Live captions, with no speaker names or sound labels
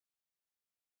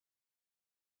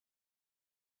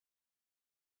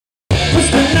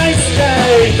Mr. Nice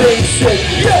Guy, they said,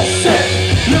 yes, sir.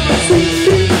 Never see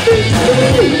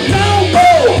no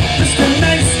more, Mr.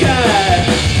 Nice Guy.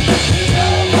 No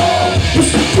more,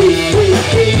 Mr.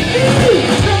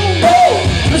 No more,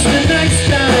 Mr. Nice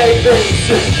Guy, they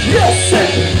said, yes, sir.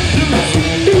 Never see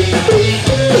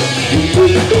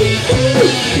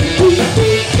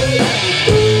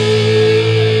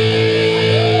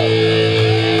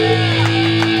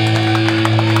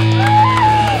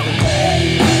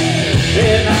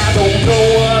and I don't know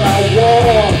what I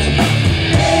want.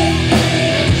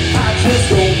 I just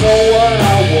don't know what I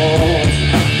want.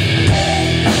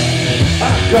 I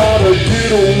gotta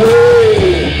get away.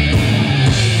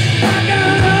 I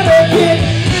gotta get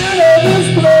out of this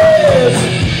place.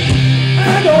 I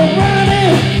go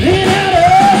running in out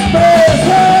of space. Oh,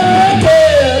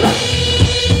 yeah.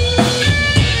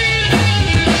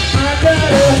 I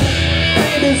gotta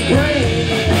clean this brain.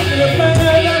 The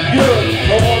bag I'm good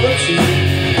for the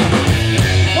team.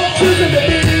 I'm choosing to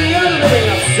be the only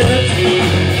obscenity.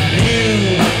 You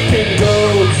can go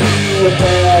to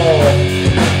hell.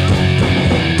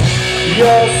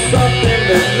 You're something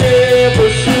that never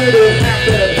should have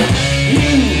happened. You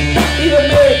either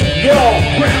make your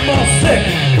grandma sick.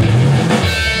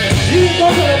 You go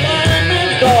to the blind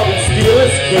man's dog and steal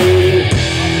his cane.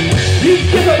 You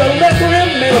give her the leper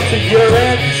and mail to your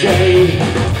Aunt Jane.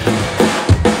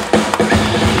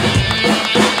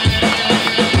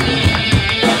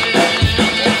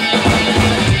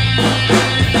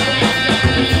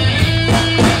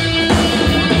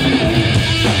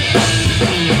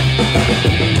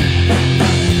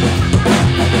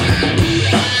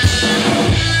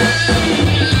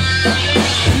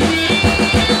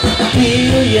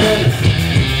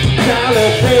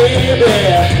 $1,000,000 baby,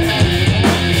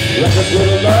 like a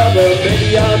little lover, baby,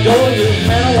 I'll go you,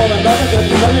 man, I wanna love you, cause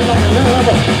you love me like a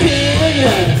lover.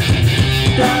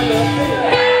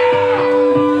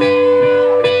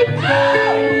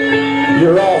 $1,000,000.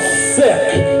 You're all sick,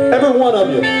 every one of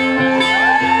you.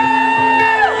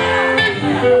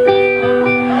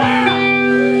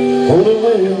 Only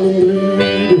women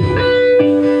bleed.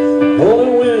 Only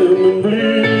women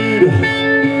bleed.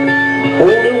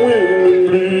 Only women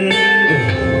bleed.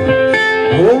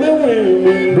 Only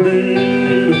women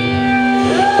bleed.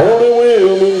 Only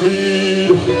women bleed.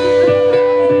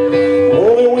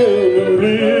 Only women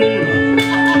bleed. Only women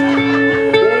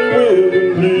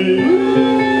bleed.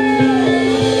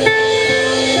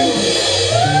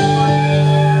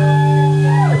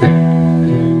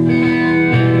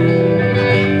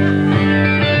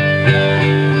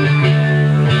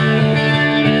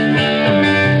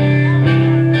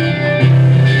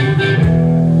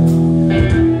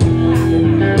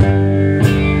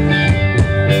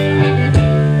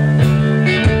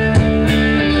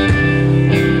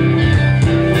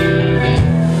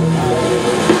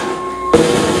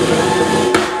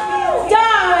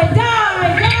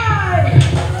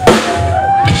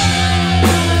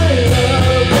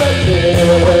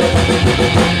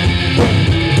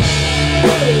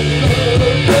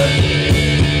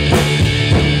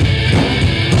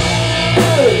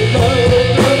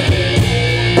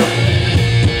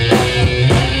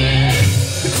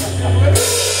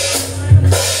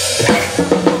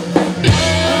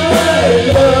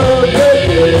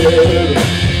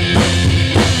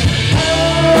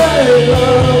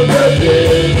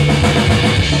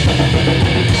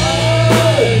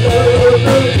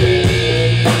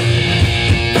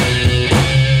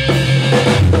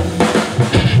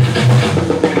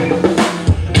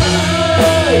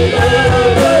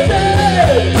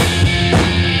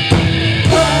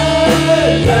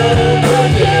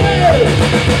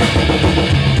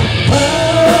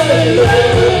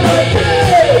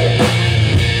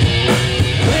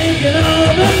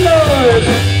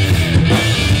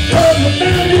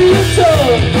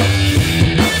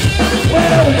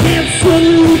 Well, we can't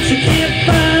salute, you can't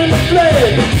find the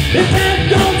flag. If that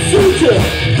don't suit you,